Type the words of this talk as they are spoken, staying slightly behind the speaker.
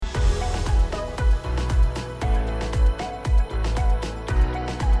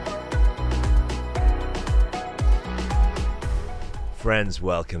Friends,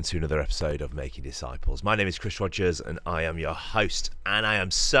 welcome to another episode of Making Disciples. My name is Chris Rogers and I am your host, and I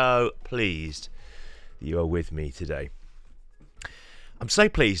am so pleased that you are with me today. I'm so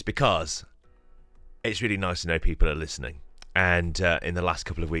pleased because it's really nice to know people are listening, and in the last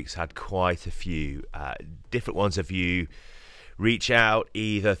couple of weeks had quite a few different ones of you reach out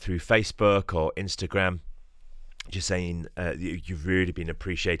either through Facebook or Instagram, just saying you've really been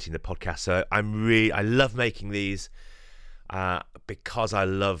appreciating the podcast. So I love making these because I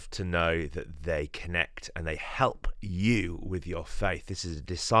love to know that they connect and they help you with your faith. This is a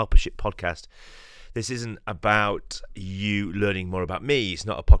discipleship podcast. This isn't about you learning more about me. It's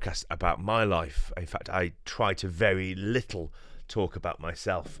not a podcast about my life. In fact, I try to very little talk about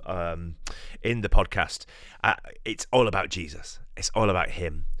myself in the podcast. It's all about Jesus. It's all about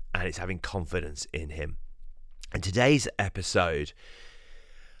him, and it's having confidence in him. In today's episode,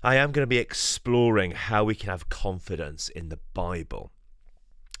 I am going to be exploring how we can have confidence in the Bible.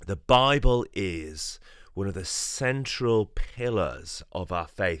 The Bible is one of the central pillars of our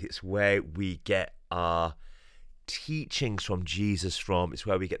faith. It's where we get our teachings from Jesus from. It's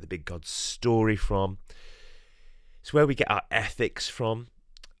where we get the big God story from. It's where we get our ethics from.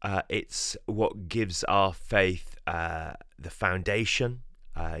 It's what gives our faith the foundation.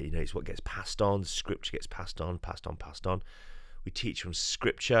 It's what gets passed on. Scripture gets passed on. We teach from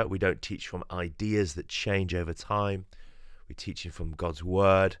Scripture. We don't teach from ideas that change over time. We teach from God's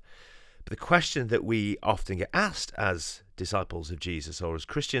Word. But the question that we often get asked as disciples of Jesus or as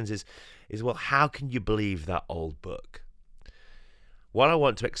Christians is well, how can you believe that old book? What I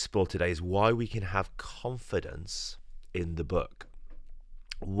want to explore today is why we can have confidence in the book.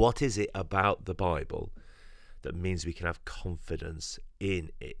 What is it about the Bible that means we can have confidence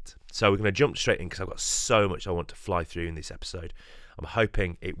in it? So we're going to jump straight in because I've got so much I want to fly through in this episode. I'm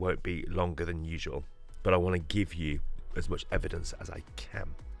hoping it won't be longer than usual, but I want to give you as much evidence as I can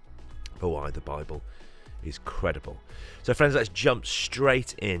for why the Bible is credible. So friends, let's jump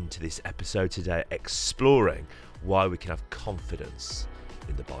straight into this episode today, exploring why we can have confidence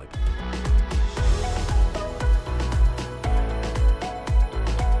in the Bible.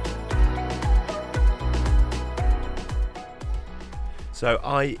 So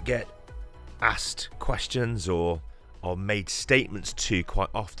I get asked questions or made statements to quite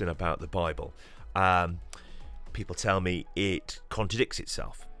often about the Bible. People tell me it contradicts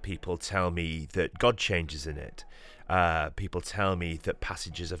itself. People tell me that God changes in it. People tell me that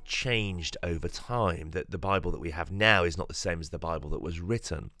passages have changed over time, that the Bible that we have now is not the same as the Bible that was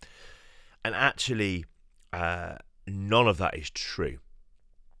written. And actually, none of that is true.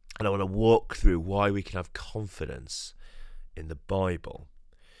 And I want to walk through why we can have confidence in the Bible.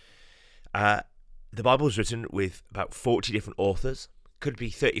 The Bible was written with about 40 different authors. Could be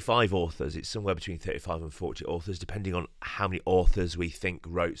 35 authors. It's somewhere between 35 and 40 authors, depending on how many authors we think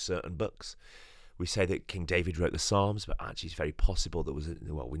wrote certain books. We say that King David wrote the Psalms, but actually it's very possible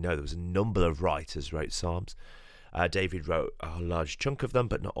we know there was a number of writers wrote Psalms. David wrote a large chunk of them,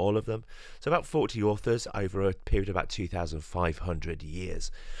 but not all of them. So about 40 authors over a period of about 2,500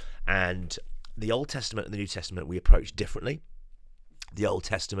 years. And the Old Testament and the New Testament we approach differently. The Old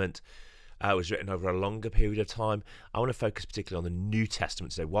Testament was written over a longer period of time. I want to focus particularly on the New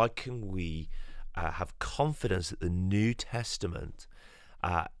Testament today. Why can we have confidence that the New Testament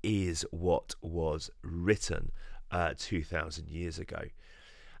is what was written 2,000 years ago?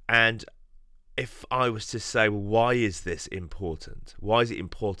 And if I was to say, well, why is this important? Why is it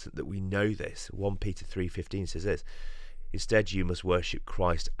important that we know this? 1 Peter 3:15 says this: instead, you must worship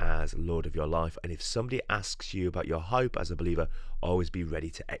Christ as Lord of your life. And if somebody asks you about your hope as a believer, always be ready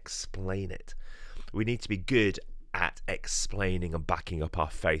to explain it. We need to be good at explaining and backing up our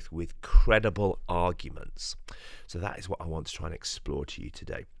faith with credible arguments. So that is what I want to try and explore to you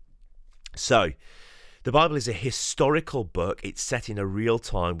today. So the Bible is a historical book. It's set in a real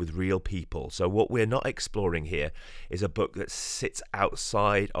time with real people. So what we're not exploring here is a book that sits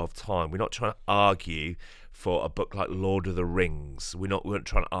outside of time. We're not trying to argue for a book like Lord of the Rings. We weren't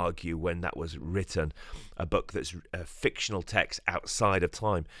trying to argue when that was written, a book that's a fictional text outside of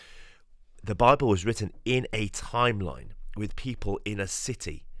time. The Bible was written in a timeline with people in a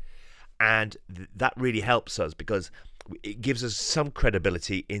city. And that really helps us because it gives us some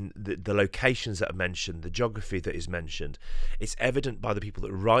credibility in the locations that are mentioned, the geography that is mentioned. It's evident by the people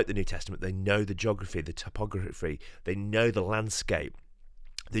that write the New Testament. They know the geography, the topography. They know the landscape.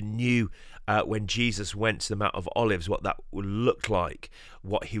 They knew when Jesus went to the Mount of Olives what that would look like,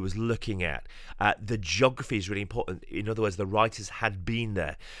 what he was looking at. The geography is really important. In other words, the writers had been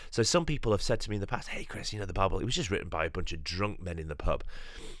there. So some people have said to me in the past, hey Chris, the Bible, it was just written by a bunch of drunk men in the pub.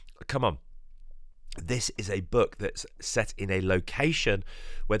 Come on. This is a book that's set in a location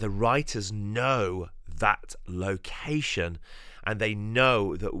where the writers know that location, and they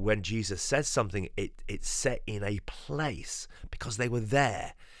know that when Jesus says something, it's set in a place because they were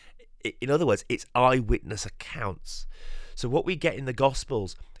there. In other words, it's eyewitness accounts. So what we get in the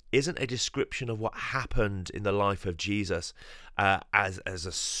Gospels isn't a description of what happened in the life of Jesus as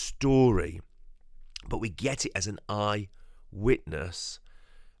a story, but we get it as an eyewitness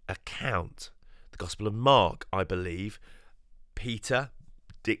account. The Gospel of Mark, I believe, Peter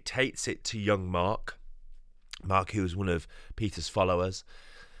dictates it to young Mark, who was one of Peter's followers.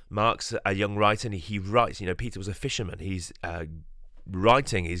 Mark's a young writer, and he writes, Peter was a fisherman. He's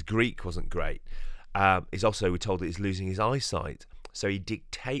writing, his Greek wasn't great. He's also, we're told that he's losing his eyesight. So he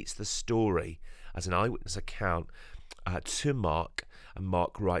dictates the story as an eyewitness account to Mark, and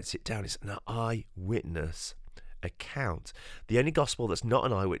Mark writes it down. It's an eyewitness account. The only gospel that's not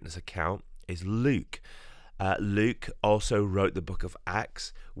an eyewitness account is Luke. Luke also wrote the book of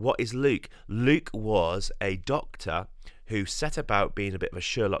Acts. What is Luke? Luke was a doctor who set about being a bit of a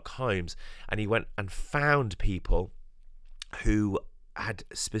Sherlock Holmes, and he went and found people who had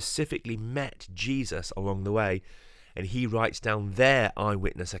specifically met Jesus along the way, and he writes down their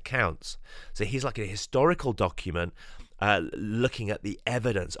eyewitness accounts. So he's like a historical document looking at the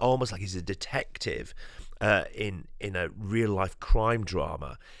evidence, almost like he's a detective in a real-life crime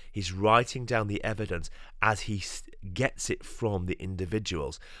drama. He's writing down the evidence as he gets it from the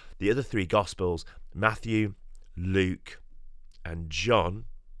individuals. The other three Gospels, Matthew, Luke, and John,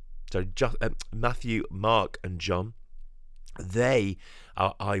 Matthew, Mark, and John, they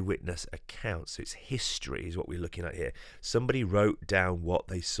are eyewitness accounts. So it's history is what we're looking at here. Somebody wrote down what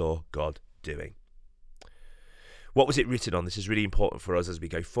they saw God doing. What was it written on? This is really important for us as we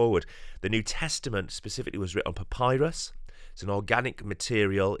go forward. The New Testament specifically was written on papyrus. It's an organic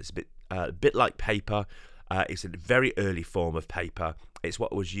material. It's a bit like paper. It's a very early form of paper. It's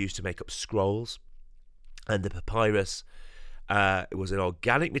what was used to make up scrolls. And the papyrus it was an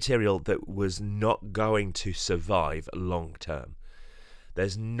organic material that was not going to survive long term.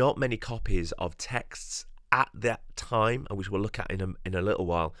 There's not many copies of texts at that time, which we'll look at in a little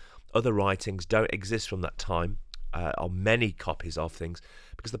while. Other writings don't exist from that time, or many copies of things,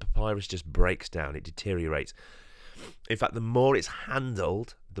 because the papyrus just breaks down, it deteriorates. In fact, the more it's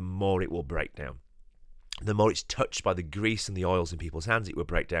handled, the more it will break down. The more it's touched by the grease and the oils in people's hands, it will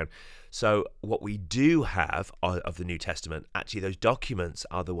break down. So what we do have of the New Testament, actually those documents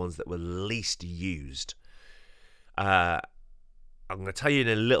are the ones that were least used. I'm going to tell you in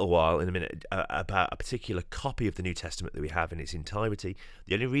a little while, in a minute, about a particular copy of the New Testament that we have in its entirety.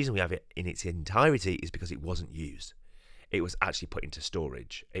 The only reason we have it in its entirety is because it wasn't used. It was actually put into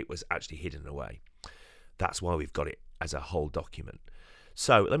storage. It was actually hidden away. That's why we've got it as a whole document.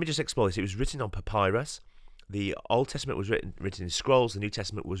 So let me just explore this. It was written on papyrus. The Old Testament was written in scrolls. The New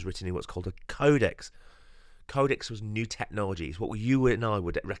Testament was written in what's called a codex. Codex was new technology. It's what you and I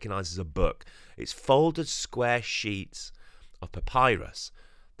would recognize as a book. It's folded square sheets of papyrus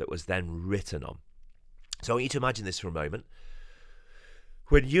that was then written on. So I want you to imagine this for a moment.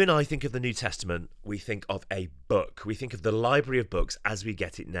 When you and I think of the New Testament, we think of a book. We think of the library of books as we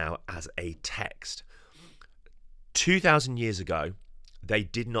get it now as a text. 2,000 years ago, they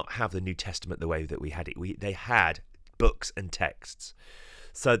did not have the New Testament the way that we had it. They had books and texts.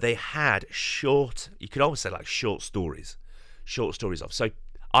 So they had short, you could almost say like short stories of. So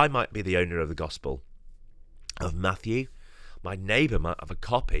I might be the owner of the Gospel of Matthew. My neighbour might have a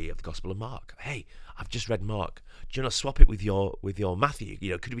copy of the Gospel of Mark. Hey, I've just read Mark. Do you want to swap it with your Matthew?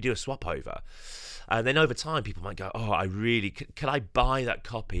 Could we do a swap over? And then over time, people might go, oh, can I buy that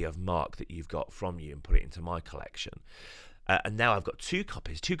copy of Mark that you've got from you and put it into my collection? And now I've got two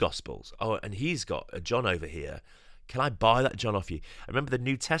copies, two Gospels. Oh, and he's got a John over here. Can I buy that John off you? I remember the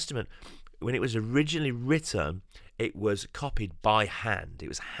New Testament, when it was originally written, it was copied by hand. It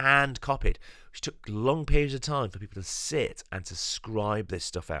was hand copied, which took long periods of time for people to sit and to scribe this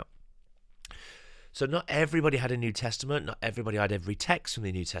stuff out. So not everybody had a New Testament. Not everybody had every text from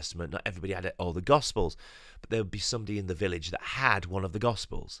the New Testament. Not everybody had all the Gospels. But there would be somebody in the village that had one of the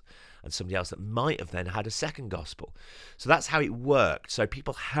Gospels, and somebody else that might have then had a second Gospel. So that's how it worked. So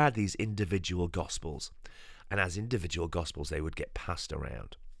people had these individual Gospels, and as individual Gospels, they would get passed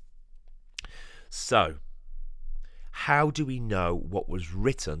around. So how do we know what was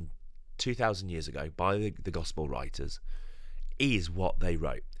written 2,000 years ago by the Gospel writers is what they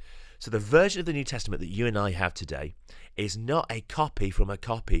wrote? So the version of the New Testament that you and I have today is not a copy from a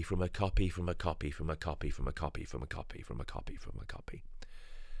copy from a copy from a copy from a copy from a copy from a copy from a copy from a copy.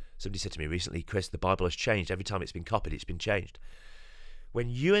 Somebody said to me recently, Chris, the Bible has changed. Every time it's been copied, it's been changed. When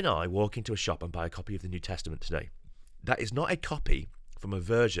you and I walk into a shop and buy a copy of the New Testament today, that is not a copy from a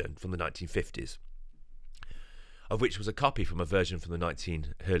version from the 1950s, of which was a copy from a version from the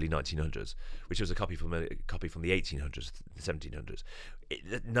early 1900s, which was a copy from the 1800s, the 1700s.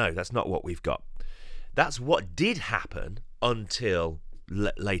 No, that's not what we've got. That's what did happen until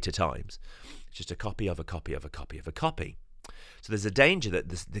later times. It's just a copy of a copy of a copy of a copy. So there's a danger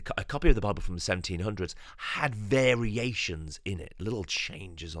that a copy of the Bible from the 1700s had variations in it, little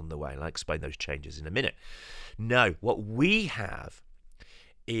changes on the way, and I'll explain those changes in a minute. No, what we have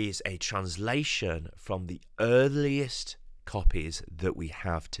is a translation from the earliest copies that we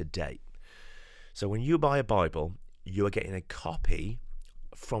have to date. So when you buy a Bible, you are getting a copy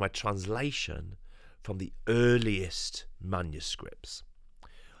from a translation from the earliest manuscripts.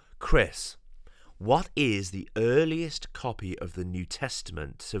 Chris, what is the earliest copy of the New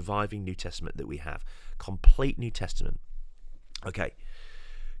Testament, surviving New Testament that we have? Complete New Testament. Okay.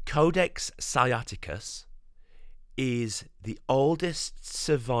 Codex Sinaiticus is the oldest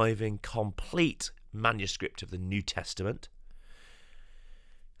surviving complete manuscript of the New Testament.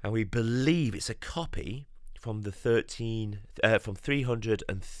 And we believe it's a copy from the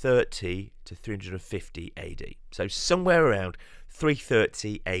 330 to 350 AD. So somewhere around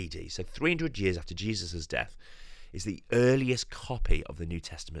 330 AD. So 300 years after Jesus' death is the earliest copy of the New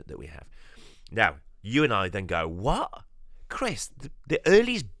Testament that we have. Now, you and I then go, what? Chris, the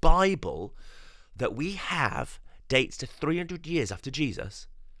earliest Bible that we have dates to 300 years after Jesus?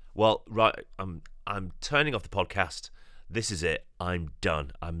 Well, right, I'm turning off the podcast. This is it. I'm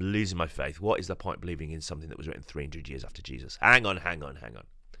done. I'm losing my faith. What is the point believing in something that was written 300 years after Jesus? Hang on.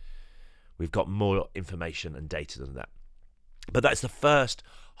 We've got more information and data than that. But that's the first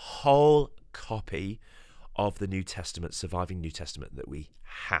whole copy of the New Testament, surviving New Testament that we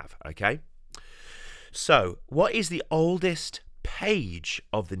have, okay? So, what is the oldest page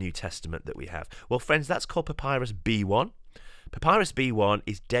of the New Testament that we have? Well, friends, that's called Papyrus B1. Papyrus B1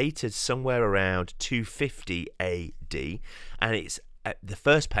 is dated somewhere around 250 AD, and it's at the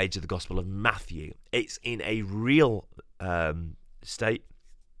first page of the Gospel of Matthew. It's in a real state,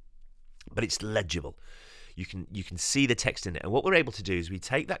 but it's legible. You can see the text in it. And what we're able to do is we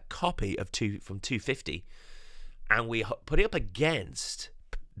take that copy of from 250 and we put it up against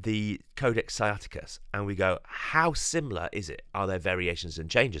the Codex Sinaiticus, and we go, how similar is it? Are there variations and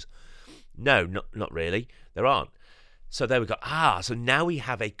changes? No, not really. There aren't. So there we go. So now we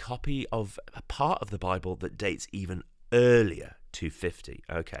have a copy of a part of the Bible that dates even earlier, 250.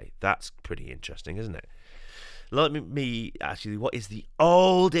 Okay, that's pretty interesting, isn't it? Let me actually, what is the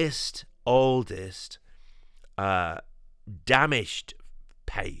oldest damaged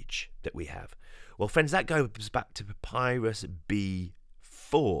page that we have? Well, friends, that goes back to Papyrus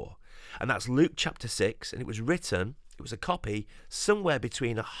B4, and that's Luke chapter 6, and it was a copy somewhere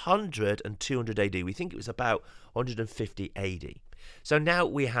between 100 and 200 AD. We think it was about 150 AD. So now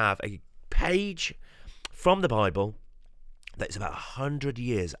we have a page from the Bible that is about 100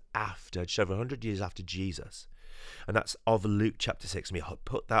 years after, just over 100 years after Jesus. And that's of Luke chapter 6. And we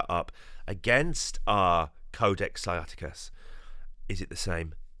put that up against our Codex Sinaiticus. Is it the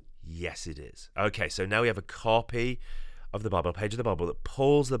same? Yes, it is. Okay, so now we have a copy of the Bible, a page of the Bible that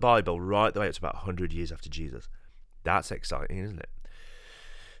pulls the Bible right the way up to about 100 years after Jesus. That's exciting, isn't it?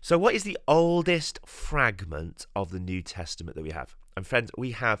 So what is the oldest fragment of the New Testament that we have? And friends,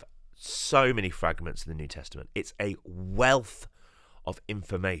 we have so many fragments in the New Testament. It's a wealth of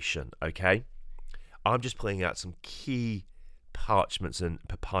information, okay? I'm just pulling out some key parchments and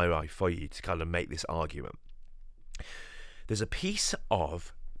papyri for you to kind of make this argument. There's a piece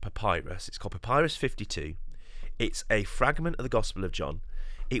of papyrus. It's called Papyrus 52. It's a fragment of the Gospel of John.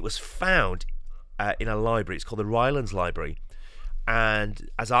 It was found in a library. It's called the Rylands Library, and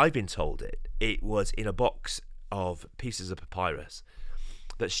as I've been told, it was in a box of pieces of papyrus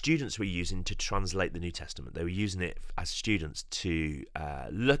that students were using to translate the New Testament. They were using it as students to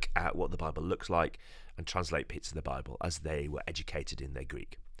look at what the Bible looks like and translate bits of the Bible as they were educated in their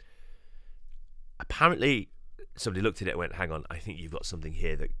Greek. Apparently, somebody looked at it and went, hang on, I think you've got something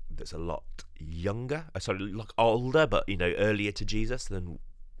here that's a lot younger, a lot older, but earlier to Jesus than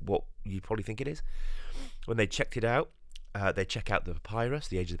what you probably think it is. When they checked it out, they check out the papyrus,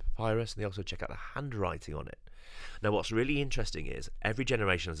 the age of the papyrus, and they also check out the handwriting on it. Now, what's really interesting is every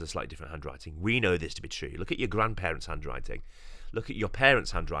generation has a slightly different handwriting. We know this to be true. Look at your grandparents' handwriting. Look at your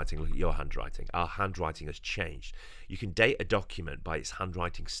parents' handwriting. Look at your handwriting. Our handwriting has changed. You can date a document by its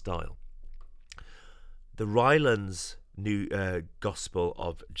handwriting style. The Rylands New Gospel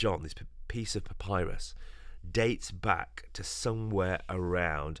of John, this piece of papyrus, dates back to somewhere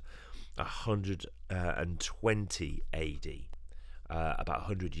around 120 AD. about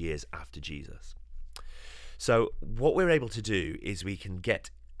 100 years after Jesus. So what we're able to do is we can get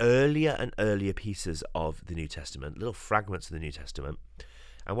earlier and earlier pieces of the New Testament, little fragments of the New Testament,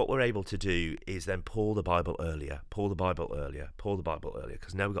 and what we're able to do is then pull the Bible earlier, because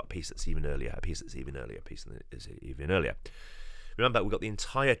now we've got a piece that's even earlier, a piece that's even earlier, a piece that's even earlier. Remember, we've got the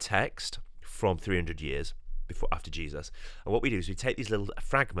entire text from 300 years after Jesus, and what we do is we take these little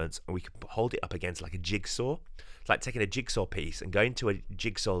fragments and we can hold it up against like a jigsaw. It's like taking a jigsaw piece and going to a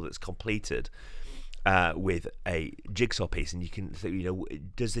jigsaw that's completed with a jigsaw piece, and you can say,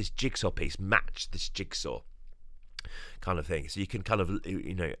 does this jigsaw piece match this jigsaw kind of thing? So you can kind of,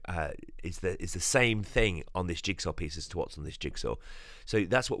 is the same thing on this jigsaw piece as to what's on this jigsaw. So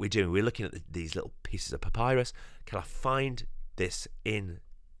that's what we're doing. We're looking at these little pieces of papyrus. Can I find this in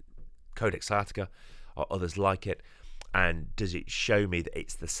Codex Sinaiticus or others like it, and does it show me that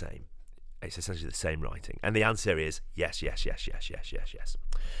it's the same? It's essentially the same writing. And the answer is yes.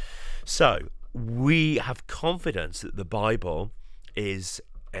 So we have confidence that the Bible is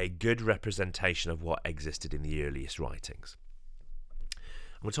a good representation of what existed in the earliest writings.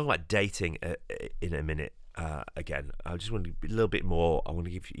 I'm going to talk about dating in a minute. Again, I just want to be a little bit more. I want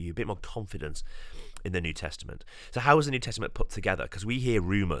to give you a bit more confidence in the New Testament. So, how was the New Testament put together? Because we hear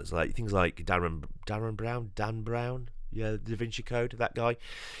rumors, like things like Dan Brown, yeah, the Da Vinci Code, that guy.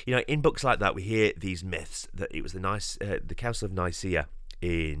 In books like that, we hear these myths that it was the Council of Nicaea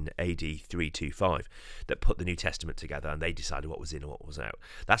in AD 325 that put the New Testament together, and they decided what was in and what was out.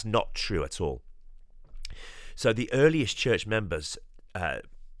 That's not true at all. So the earliest church members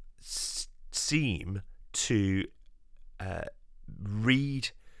seem to read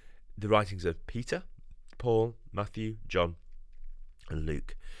the writings of Peter, Paul, Matthew, John, and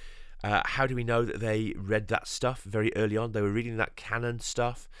Luke. How do we know that they read that stuff very early on? They were reading that canon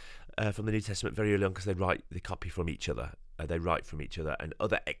stuff from the New Testament very early on because they copy from each other. They write from each other, and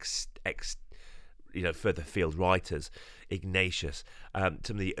other further field writers, Ignatius, some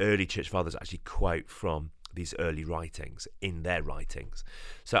of the early church fathers actually quote from these early writings in their writings.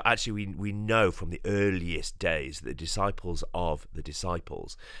 So actually we know from the earliest days that the disciples of the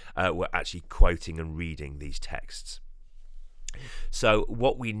disciples were actually quoting and reading these texts. So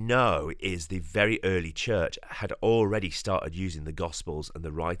what we know is the very early church had already started using the Gospels and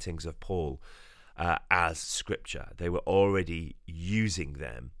the writings of Paul as scripture. They were already using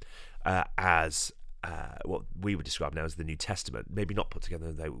them as what we would describe now as the New Testament. Maybe not put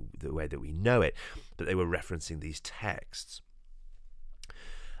together the way that we know it, but they were referencing these texts.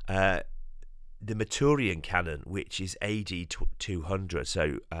 The Maturinian canon, which is AD 200,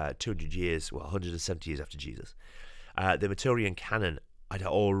 so 200 years, 170 years after Jesus, the Maturinian canon had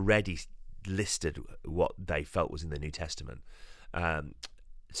already listed what they felt was in the New Testament.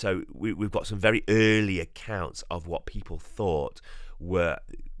 So we've got some very early accounts of what people thought were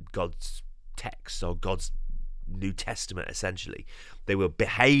God's texts or God's New Testament, essentially. They were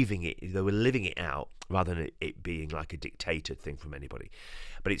behaving it, they were living it out rather than it being like a dictated thing from anybody.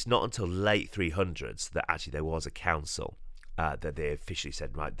 But it's not until late 300s that actually there was a council that they officially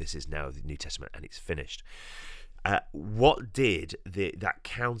said, right, this is now the New Testament and it's finished. What did that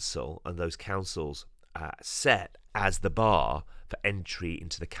council and those councils set as the bar for entry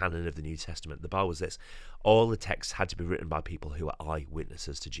into the canon of the New Testament? The bar was this: all the texts had to be written by people who were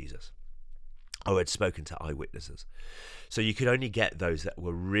eyewitnesses to Jesus, or had spoken to eyewitnesses. So you could only get those that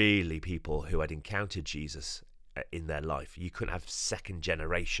were really people who had encountered Jesus in their life. You couldn't have second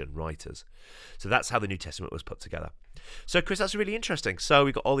generation writers. So that's how the New Testament was put together. So Chris, that's really interesting. So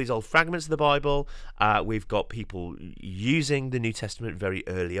we've got all these old fragments of the Bible. We've got people using the New Testament very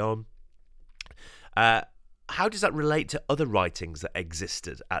early on. How does that relate to other writings that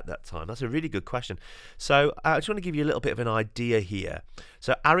existed at that time? That's a really good question. So I just want to give you a little bit of an idea here.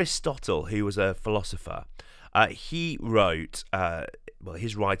 So Aristotle, who was a philosopher, he wrote,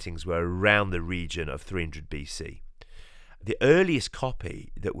 his writings were around the region of 300 BC. The earliest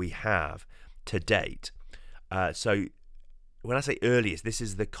copy that we have to date, so when I say earliest, this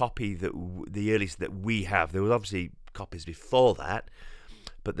is the copy the earliest that we have. There were obviously copies before that,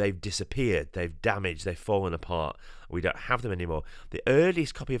 but they've disappeared, they've damaged, they've fallen apart. We don't have them anymore. The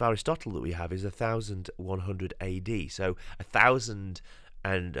earliest copy of Aristotle that we have is 1100 AD, so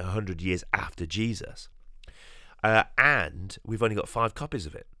 1,100 years after Jesus. And we've only got 5 copies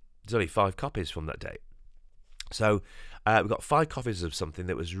of it. There's only 5 copies from that date. So we've got 5 copies of something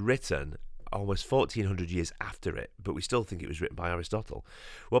that was written almost 1,400 years after it, but we still think it was written by Aristotle.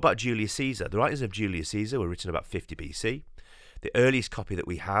 What about Julius Caesar? The writings of Julius Caesar were written about 50 BC. The earliest copy that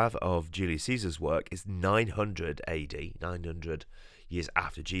we have of Julius Caesar's work is 900 AD, 900 years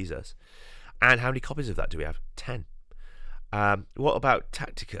after Jesus. And how many copies of that do we have? 10. What about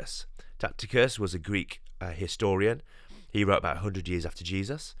Tacitus? Tacitus was a Greek historian. He wrote about 100 years after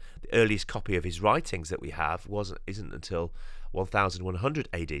Jesus. The earliest copy of his writings that we have isn't until 1100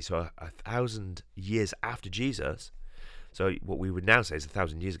 AD, so 1,000 years after Jesus. So what we would now say is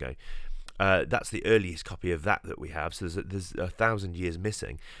 1,000 years ago. That's the earliest copy of that we have. So there's 1,000 years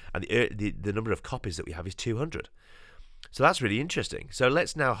missing, and the number of copies that we have is 200. So that's really interesting. So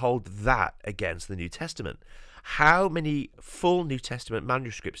let's now hold that against the New Testament. How many full New Testament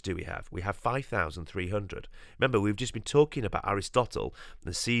manuscripts do we have? We have 5,300. Remember, we've just been talking about Aristotle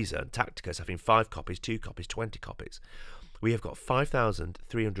and Caesar and Tacitus having 5 copies, 2 copies, 20 copies. We have got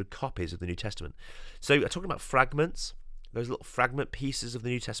 5,300 copies of the New Testament. So I'm talking about fragments, those little fragment pieces of the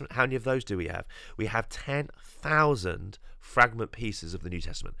New Testament. How many of those do we have? We have 10,000 fragment pieces of the New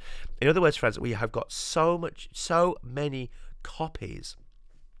Testament. In other words, friends, we have got so many copies,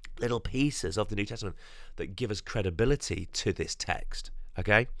 little pieces of the New Testament that give us credibility to this text.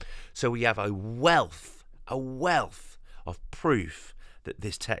 Okay, so we have a wealth of proof that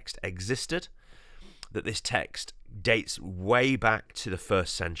this text existed, that this text dates way back to the 1st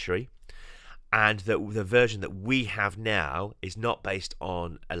century, and that the version that we have now is not based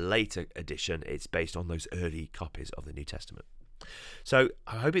on a later edition, it's based on those early copies of the New Testament. So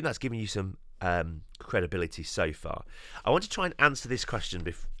I'm hoping that's given you some credibility so far. I want to try and answer this question,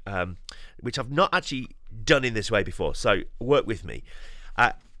 which I've not actually done in this way before, so work with me.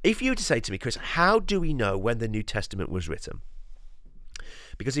 If you were to say to me, Chris, how do we know when the New Testament was written?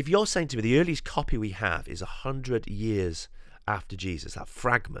 Because if you're saying to me the earliest copy we have is 100 years after Jesus, that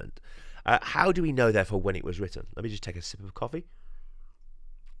fragment, how do we know, therefore, when it was written? Let me just take a sip of coffee.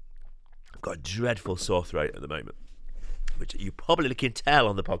 I've got a dreadful sore throat at the moment, which you probably can tell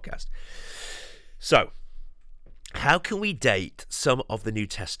on the podcast. So, how can we date some of the New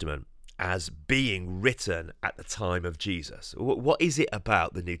Testament as being written at the time of Jesus? What is it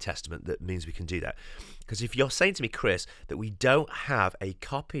about the New Testament that means we can do that? Because if you're saying to me, Chris, that we don't have a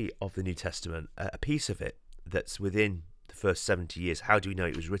copy of the New Testament, a piece of it that's within the first 70 years, how do we know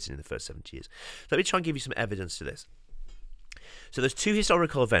it was written in the first 70 years? Let me try and give you some evidence to this. So there's 2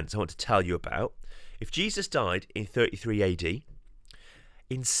 historical events I want to tell you about. If Jesus died in 33 AD,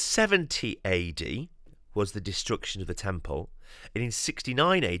 in 70 AD was the destruction of the temple, and in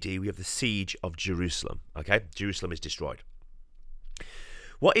 69 AD we have the siege of Jerusalem. Okay, Jerusalem is destroyed.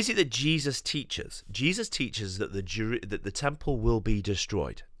 What is it that Jesus teaches? Jesus teaches that the temple will be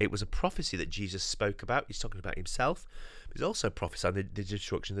destroyed. It was a prophecy that Jesus spoke about. He's talking about himself, but he's also prophesying the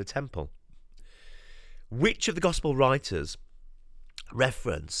destruction of the temple. Which of the gospel writers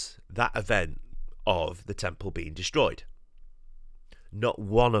reference that event of the temple being destroyed? Not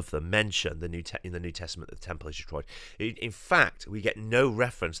one of them mention in the New Testament that the temple is destroyed. In fact, we get no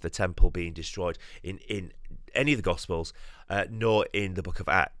reference to the temple being destroyed in any of the Gospels, nor in the book of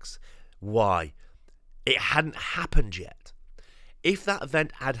Acts. Why? It hadn't happened yet. If that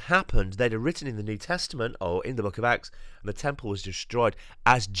event had happened, they'd have written in the New Testament or in the book of Acts, and the temple was destroyed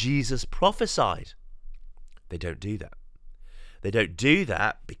as Jesus prophesied. They don't do that. They don't do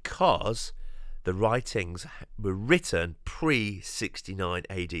that because the writings were written pre-69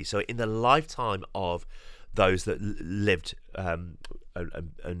 AD, so in the lifetime of those that lived and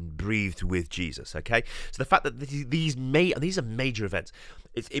breathed with Jesus. Okay, so the fact that these are major events.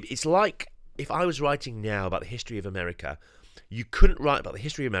 It's like if I was writing now about the history of America, you couldn't write about the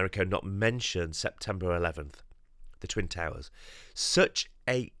history of America and not mention September 11th, the Twin Towers, such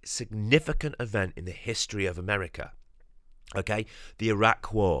a significant event in the history of America. Okay, the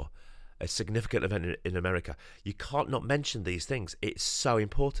Iraq War, a significant event in America. You can't not mention these things. It's so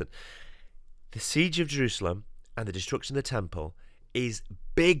important. The siege of Jerusalem and the destruction of the temple is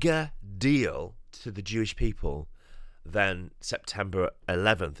bigger deal to the Jewish people than September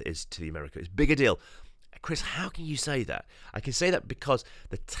 11th is to the Americans. It's bigger deal. Chris, how can you say that? I can say that because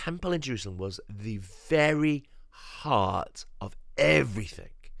the temple in Jerusalem was the very heart of everything.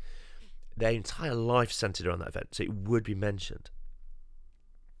 Their entire life centered around that event, so it would be mentioned.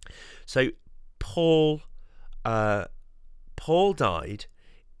 So Paul died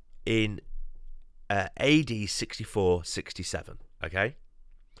in AD 64-67. Okay,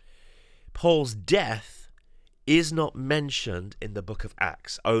 Paul's death is not mentioned in the book of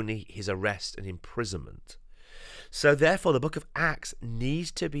Acts, only his arrest and imprisonment. So therefore, the book of Acts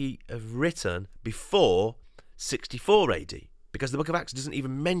needs to be written before 64 AD. Because the book of Acts doesn't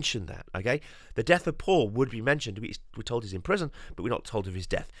even mention that, okay? The death of Paul would be mentioned. We're told he's in prison, but we're not told of his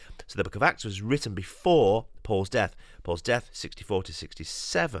death. So the book of Acts was written before Paul's death. Paul's death, 64 to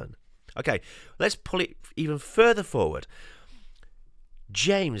 67. Okay, let's pull it even further forward.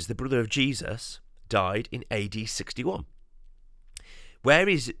 James, the brother of Jesus, died in AD 61. Where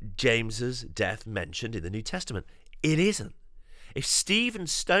is James's death mentioned in the New Testament? It isn't. If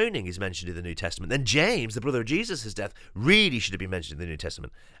Stephen's stoning is mentioned in the New Testament, then James, the brother of Jesus' death, really should have been mentioned in the New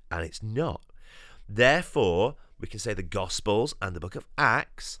Testament, and it's not. Therefore, we can say the Gospels and the book of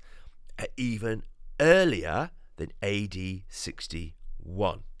Acts are even earlier than AD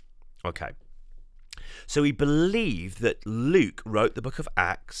 61. Okay. So we believe that Luke wrote the book of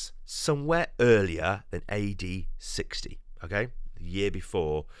Acts somewhere earlier than AD 60, okay? The year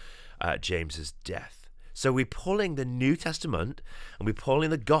before James's death. So we're pulling the New Testament and we're pulling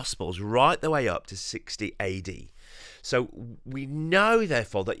the Gospels right the way up to 60 AD. So we know,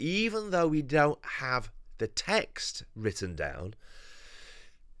 therefore, that even though we don't have the text written down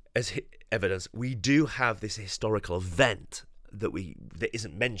as evidence, we do have this historical event that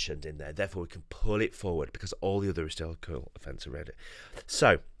isn't mentioned in there. Therefore, we can pull it forward because all the other historical events are read.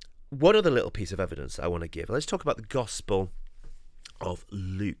 So, one other little piece of evidence I want to give. Let's talk about the Gospel of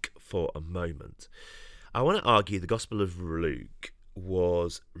Luke for a moment. I want to argue the Gospel of Luke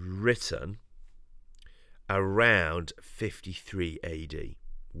was written around 53 AD.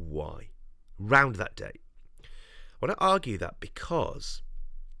 Why? Round that date. I want to argue that because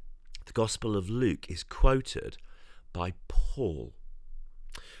the Gospel of Luke is quoted by Paul.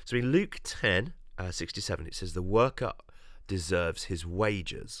 So in Luke 10, 67, it says, the worker deserves his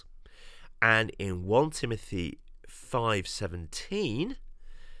wages. And in 1 Timothy 5:17,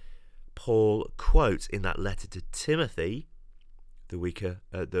 Paul quotes in that letter to Timothy, the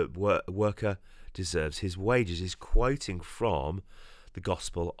worker deserves his wages. He's quoting from the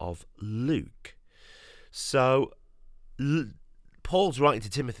Gospel of Luke. So Paul's writing to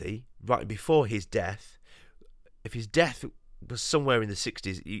Timothy, writing before his death. If his death was somewhere in the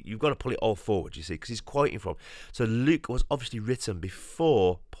 60s, you've got to pull it all forward, you see, because he's quoting from. So Luke was obviously written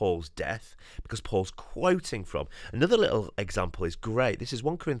before Paul's death because Paul's quoting from. Another little example is great. This is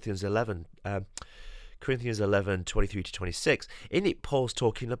 1 Corinthians 11, 23 to 26. In it, Paul's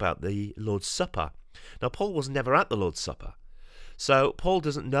talking about the Lord's Supper. Now, Paul was never at the Lord's Supper. So Paul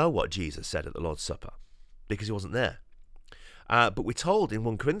doesn't know what Jesus said at the Lord's Supper because he wasn't there. But we're told in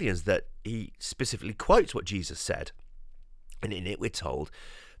 1 Corinthians that he specifically quotes what Jesus said. And in it we're told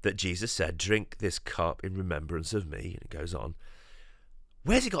that Jesus said, drink this cup in remembrance of me. And it goes on.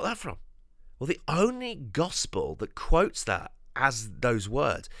 Where's he got that from? Well, the only gospel that quotes that as those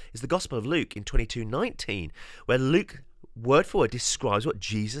words is the Gospel of Luke in 22:19, where Luke, word for word, describes what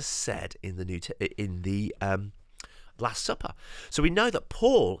Jesus said in the Last Supper. So we know that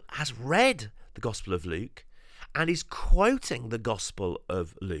Paul has read the Gospel of Luke and is quoting the Gospel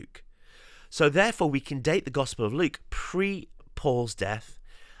of Luke. So therefore we can date the Gospel of Luke pre-Paul's death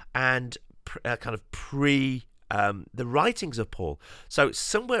and kind of pre the writings of Paul. So it's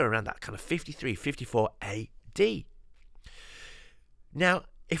somewhere around that kind of 53, 54 AD. Now,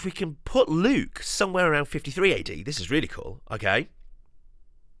 if we can put Luke somewhere around 53 AD, this is really cool, okay?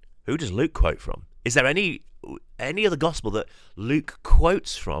 Who does Luke quote from? Is there any other gospel that Luke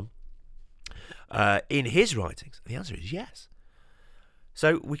quotes from in his writings? The answer is yes.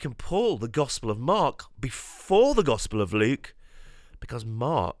 So we can pull the Gospel of Mark before the Gospel of Luke because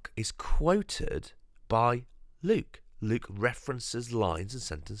Mark is quoted by Luke. Luke references lines and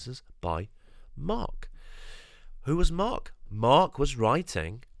sentences by Mark. Who was Mark? Mark was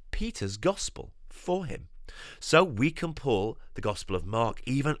writing Peter's Gospel for him. So we can pull the Gospel of Mark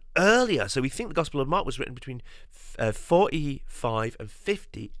even earlier. So we think the Gospel of Mark was written between 45 and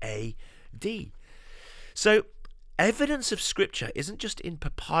 50 AD. So evidence of Scripture isn't just in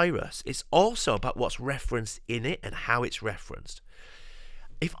papyrus, it's also about what's referenced in it and how it's referenced.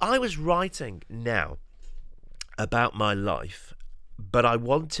 If I was writing now about my life, but I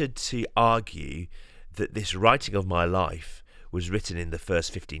wanted to argue that this writing of my life was written in the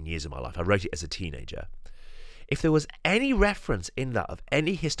first 15 years of my life, I wrote it as a teenager. If there was any reference in that of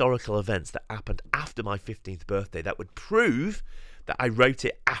any historical events that happened after my 15th birthday, that would prove that I wrote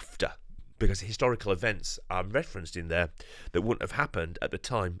it after, because historical events are referenced in there that wouldn't have happened at the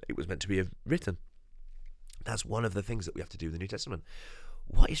time it was meant to be written. That's one of the things that we have to do in the New Testament.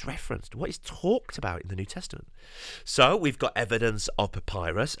 What is referenced? What is talked about in the New Testament? So we've got evidence of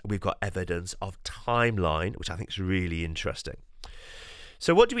papyrus. We've got evidence of timeline, which I think is really interesting.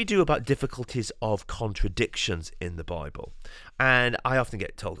 So what do we do about difficulties of contradictions in the Bible? And I often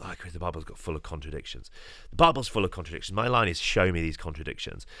get told, oh, Chris, the Bible's got full of contradictions. The Bible's full of contradictions. My line is, show me these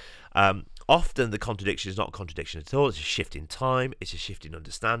contradictions. Often the contradiction is not a contradiction at all. It's a shift in time. It's a shift in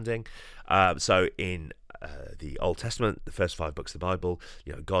understanding. So in the Old Testament, the first 5 books of the Bible,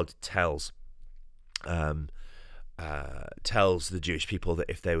 God tells tells the Jewish people that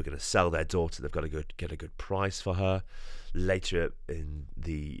if they were going to sell their daughter, they've got to get a good price for her. Later in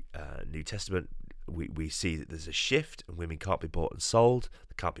the New Testament, we see that there's a shift, and women can't be bought and sold.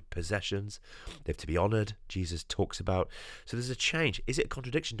 They can't be possessions. They have to be honoured. Jesus talks about. So there's a change. Is it a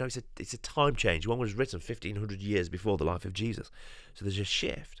contradiction? No, it's a time change. One was written 1,500 years before the life of Jesus. So there's a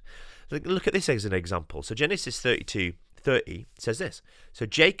shift. Look at this as an example. So Genesis 32:30 says this. So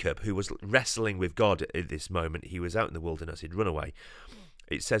Jacob, who was wrestling with God at this moment, he was out in the wilderness, he'd run away.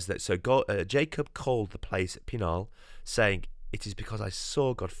 It says that, so Jacob called the place Peniel, saying, "It is because I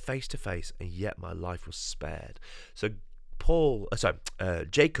saw God face to face, and yet my life was spared." So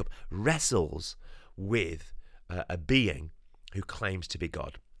Jacob wrestles with a being who claims to be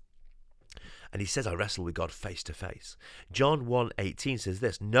God. And he says, I wrestle with God face to face. John 1:18 says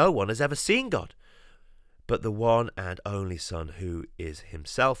this, "No one has ever seen God, but the one and only Son, who is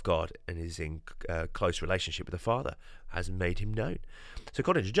himself God and is in close relationship with the Father, has made him known." So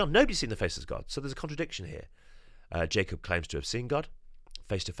according to John, nobody's seen the face of God. So there's a contradiction here. Jacob claims to have seen God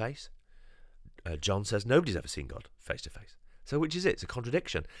face to face. John says nobody's ever seen God face to face. So which is it? It's a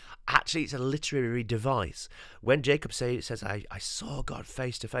contradiction. Actually, it's a literary device. When Jacob says, I saw God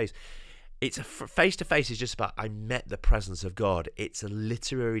face to face, it's a face to face is just about I met the presence of God. It's a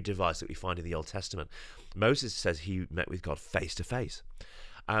literary device that we find in the Old Testament. Moses says he met with God face to face.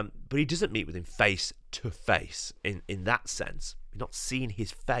 But he doesn't meet with him face to face in that sense. You're not seeing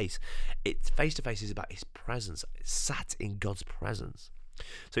his face. It's face to face is about his presence. It's sat in God's presence.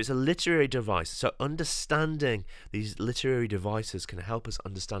 So it's a literary device. So understanding these literary devices can help us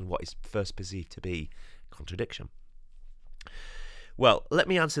understand what is first perceived to be contradiction. Well, let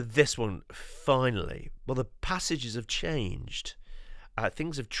me answer this one finally. Well, the passages have changed.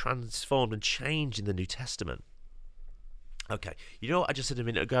 Things have transformed and changed in the New Testament. Okay, you know what I just said a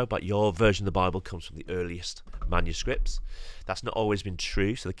minute ago about your version of the Bible comes from the earliest manuscripts? That's not always been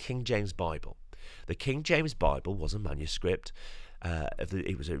true. So the King James Bible. The King James Bible was a manuscript.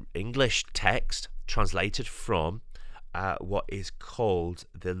 It was an English text translated from what is called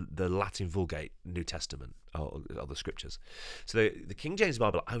the Latin Vulgate New Testament, or the Scriptures. So the King James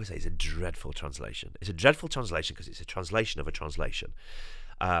Bible, I would say, is a dreadful translation. It's a dreadful translation because it's a translation of a translation.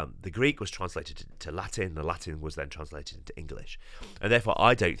 The Greek was translated to Latin. The Latin was then translated into English. And therefore,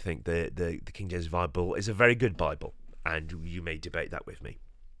 I don't think the King James Bible is a very good Bible. And you may debate that with me.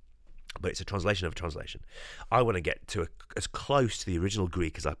 But it's a translation of a translation. I want to get to as close to the original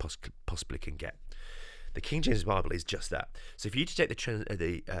Greek as I possibly can get. The King James Bible is just that. So if you take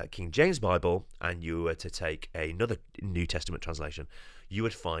the King James Bible and you were to take another New Testament translation, you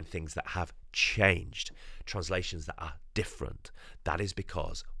would find things that have changed, translations that are different. That is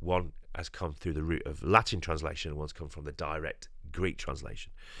because one has come through the route of Latin translation and one's come from the direct Greek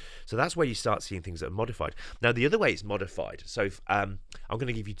translation. So that's where you start seeing things that are modified. Now, the other way it's modified. So I'm going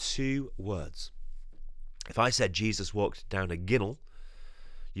to give you two words. If I said Jesus walked down a ginnel,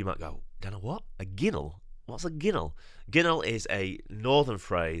 you might go, down a what? A ginnel? What's a ginnel? Ginnel is a northern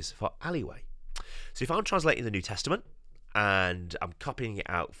phrase for alleyway. So if I'm translating the New Testament and I'm copying it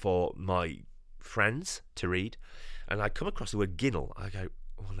out for my friends to read, and I come across the word ginnel, I go,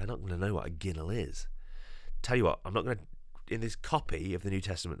 well, they're not going to know what a ginnel is. Tell you what, I'm not going to, in this copy of the New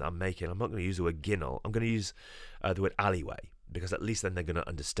Testament that I'm making, I'm not going to use the word ginnel. I'm going to use the word alleyway, because at least then they're going to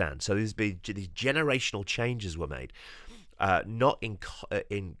understand. So these generational changes were made, not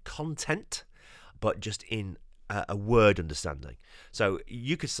in content, but just in a word understanding. So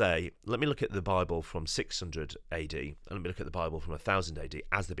you could say, let me look at the Bible from 600 AD, and let me look at the Bible from 1000 AD.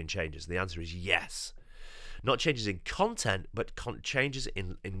 Has there been changes? And the answer is yes. Not changes in content, but changes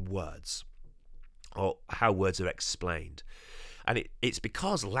in words, or how words are explained. And it's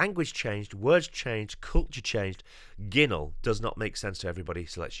because language changed, words changed, culture changed. Ginnel does not make sense to everybody,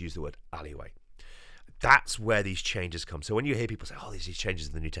 so let's use the word alleyway. That's where these changes come. So when you hear people say, oh, there's these changes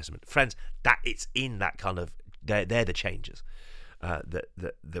in the New Testament, friends, that it's in that kind of, they're the changes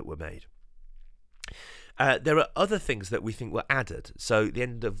that were made. There are other things that we think were added. So the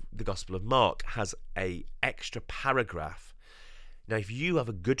end of the Gospel of Mark has a extra paragraph. Now, if you have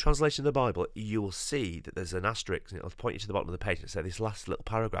a good translation of the Bible, you will see that there's an asterisk, and it'll point you to the bottom of the page and say this last little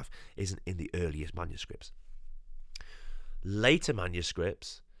paragraph isn't in the earliest manuscripts. Later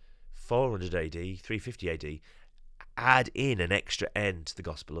manuscripts, 400 AD, 350 AD, add in an extra end to the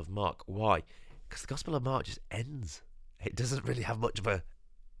Gospel of Mark. Why? Because the Gospel of Mark just ends. It doesn't really have much of a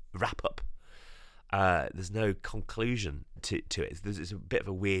wrap-up. There's no conclusion to it. It's a bit of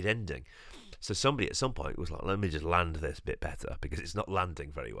a weird ending. So somebody at some point was like, let me just land this bit better, because it's not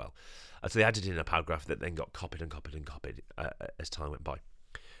landing very well. So they added in a paragraph that then got copied and copied and copied as time went by.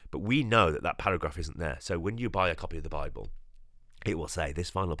 but we know that that paragraph isn't there. So when you buy a copy of the Bible, it will say this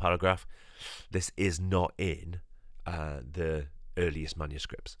final paragraph, this is not in the earliest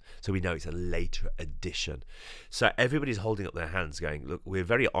manuscripts. So we know it's a later addition. So everybody's holding up their hands going, look, we're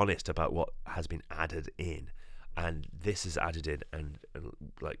very honest about what has been added in, and this is added in, and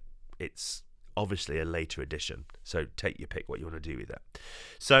like it's obviously a later edition. So take your pick what you want to do with that.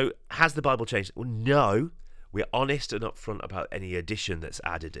 So has the Bible changed? Well, no. We're honest and upfront about any addition that's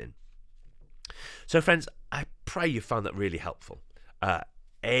added in. So friends, I pray you found that really helpful.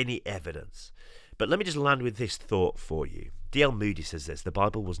 Any evidence. But let me just land with this thought for you. D.L. Moody says this: the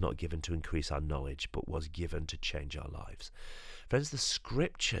Bible was not given to increase our knowledge, but was given to change our lives. Friends, the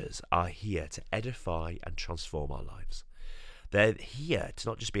scriptures are here to edify and transform our lives. They're here to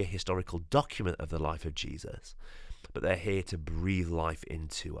not just be a historical document of the life of Jesus, but they're here to breathe life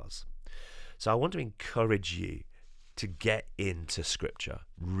into us. So I want to encourage you to get into Scripture.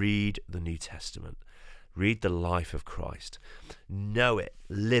 Read the New Testament. Read the life of Christ. Know it,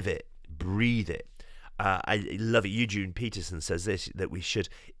 live it, breathe it. I love it. Eugene Peterson says this, that we should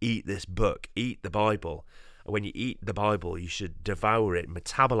eat this book, eat the Bible. When you eat the Bible, you should devour it,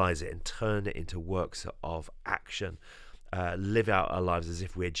 metabolize it, and turn it into works of action. Live out our lives as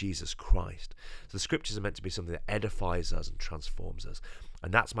if we're Jesus Christ. So the scriptures are meant to be something that edifies us and transforms us.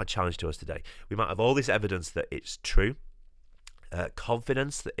 And that's my challenge to us today. We might have all this evidence that it's true,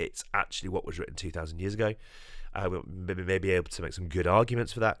 confidence that it's actually what was written 2,000 years ago. We may be able to make some good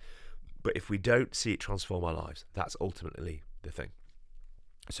arguments for that. But if we don't see it transform our lives, that's ultimately the thing.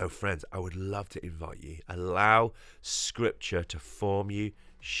 So friends, I would love to invite you. Allow Scripture to form you,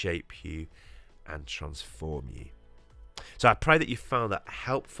 shape you, and transform you. So I pray that you found that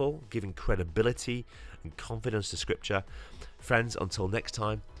helpful, giving credibility and confidence to Scripture. Friends, until next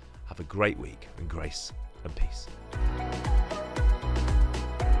time, have a great week, and grace and peace.